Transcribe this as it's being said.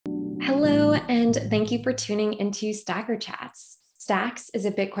Hello, and thank you for tuning into Stacker Chats. Stacks is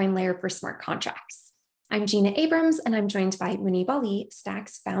a Bitcoin layer for smart contracts. I'm Gina Abrams, and I'm joined by Muneeb Ali,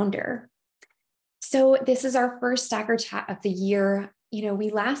 Stacks founder. So this is our first Stacker Chat of the year.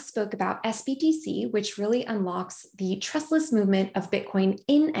 We last spoke about sBTC, which really unlocks the trustless movement of Bitcoin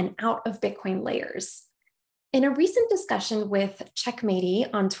in and out of Bitcoin layers. In a recent discussion with Checkmatey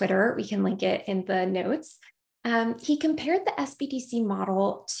on Twitter, we can link it in the notes, he compared the sBTC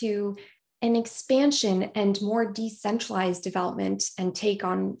model to an expansion and more decentralized development and take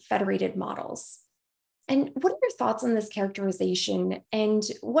on federated models. And what are your thoughts on this characterization? And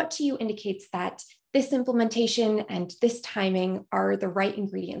what to you indicates that this implementation and this timing are the right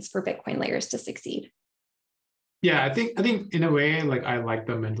ingredients for Bitcoin layers to succeed? Yeah, I think in a way, I like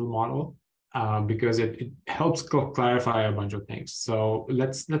the mental model because it helps clarify a bunch of things. So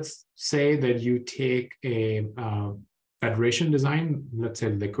let's say that you take a federation design, let's say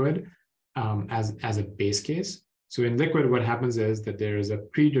Liquid, as a base case. So in Liquid, what happens is that there is a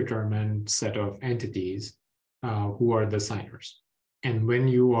predetermined set of entities who are the signers. And when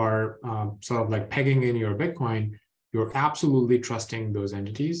you are sort of like pegging in your Bitcoin, you're absolutely trusting those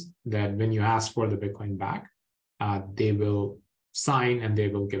entities that when you ask for the Bitcoin back, they will sign and they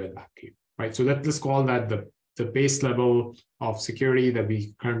will give it back to you, right? So let's call that the base level of security that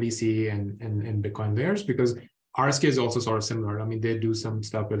we currently see in Bitcoin layers, because RSK is also sort of similar. I mean, they do some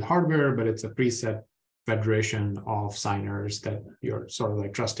stuff with hardware, but it's a preset federation of signers that you're sort of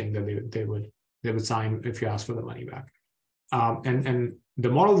like trusting that they would sign if you ask for the money back. And the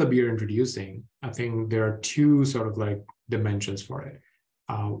model that we are introducing, I think there are two sort of like dimensions for it.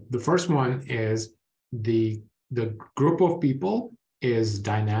 The first one is the group of people is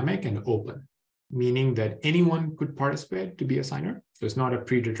dynamic and open, meaning that anyone could participate to be a signer. So it's not a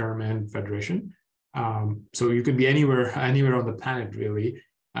predetermined federation. So you could be anywhere on the planet, really,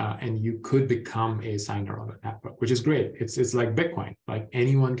 and you could become a signer on the network, which is great. It's like Bitcoin, like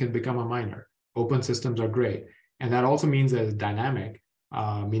anyone can become a miner. Open systems are great. And that also means that it's dynamic,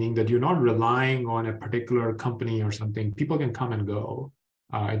 meaning that you're not relying on a particular company or something. People can come and go.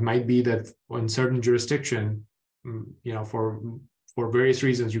 It might be that in certain jurisdiction, for various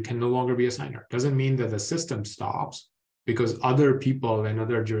reasons, you can no longer be a signer. Doesn't mean that the system stops, because other people in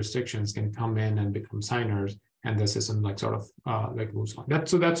other jurisdictions can come in and become signers, and the system moves on.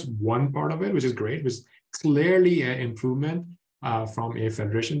 That's one part of it, which is great. It's clearly an improvement from a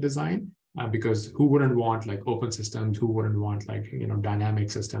federation design, because who wouldn't want open systems? Who wouldn't want dynamic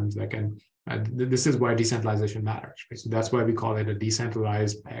systems that can? This is why decentralization matters. Right? So that's why we call it a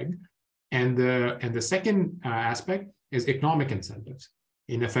decentralized peg. And the second aspect is economic incentives.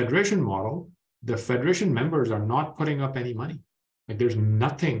 In a federation model, the federation members are not putting up any money. There's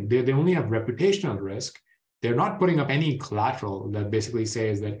nothing. They only have reputational risk. They're not putting up any collateral that basically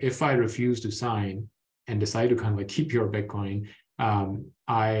says that if I refuse to sign and decide to kind of keep your Bitcoin,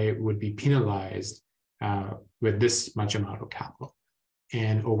 I would be penalized with this much amount of capital.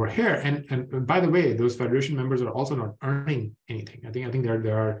 And over here, and by the way, those federation members are also not earning anything. I think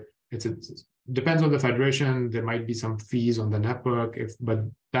there are. It depends on the federation. There might be some fees on the network, but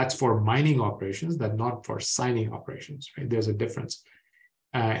that's for mining operations, that's not for signing operations. Right? There's a difference.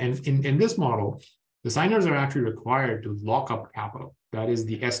 And in this model, the signers are actually required to lock up capital. That is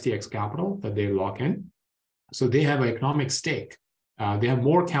the STX capital that they lock in. So they have an economic stake. They have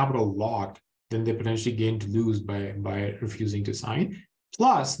more capital locked than they potentially gain to lose by refusing to sign.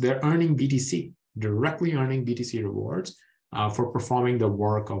 Plus, they're earning BTC, directly earning BTC rewards for performing the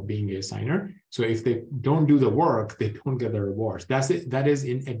work of being a signer. So if they don't do the work, they don't get the rewards. That is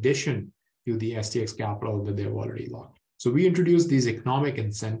in addition to the STX capital that they've already locked. So we introduced these economic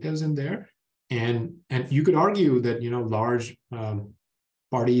incentives in there. And you could argue that, large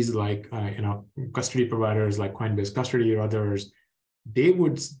parties like, custody providers like Coinbase Custody or others, they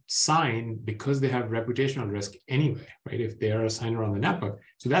would sign because they have reputational risk anyway, right? If they are a signer on the network.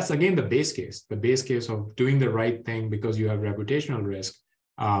 So that's, again, the base case of doing the right thing because you have reputational risk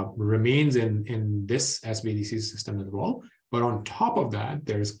remains in this sBTC system as well. But on top of that,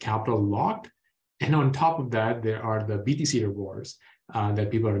 there's capital locked. And on top of that, there are the BTC rewards that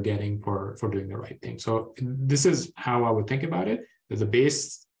people are getting for doing the right thing. So this is how I would think about it. That the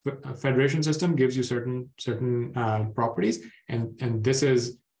base federation system gives you certain properties, and this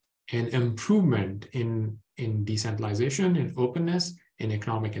is an improvement in decentralization, in openness, in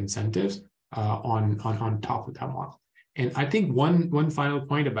economic incentives on top of that model. And I think one final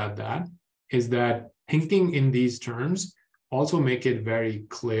point about that is that thinking in these terms also make it very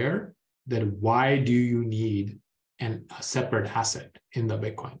clear that why do you need a separate asset in the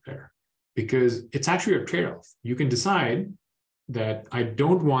Bitcoin pair? Because it's actually a trade-off. You can decide that I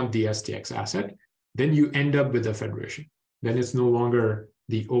don't want the STX asset, then you end up with a federation. Then it's no longer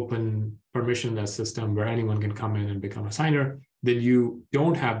the open permissionless system where anyone can come in and become a signer. Then you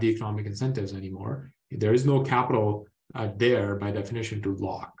don't have the economic incentives anymore. There is no capital there by definition to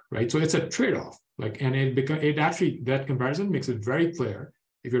lock, right? So it's a trade-off. And it actually, that comparison makes it very clear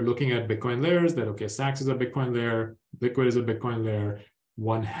if you're looking at Bitcoin layers that, okay, Stacks is a Bitcoin layer, Liquid is a Bitcoin layer,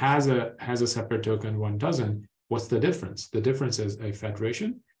 one has a separate token, one doesn't. What's the difference? The difference is a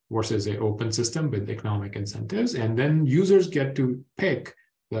federation versus an open system with economic incentives. And then users get to pick,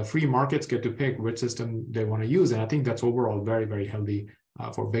 the free markets get to pick which system they want to use. And I think that's overall very, very healthy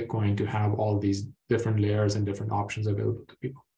for Bitcoin to have all these different layers and different options available to people.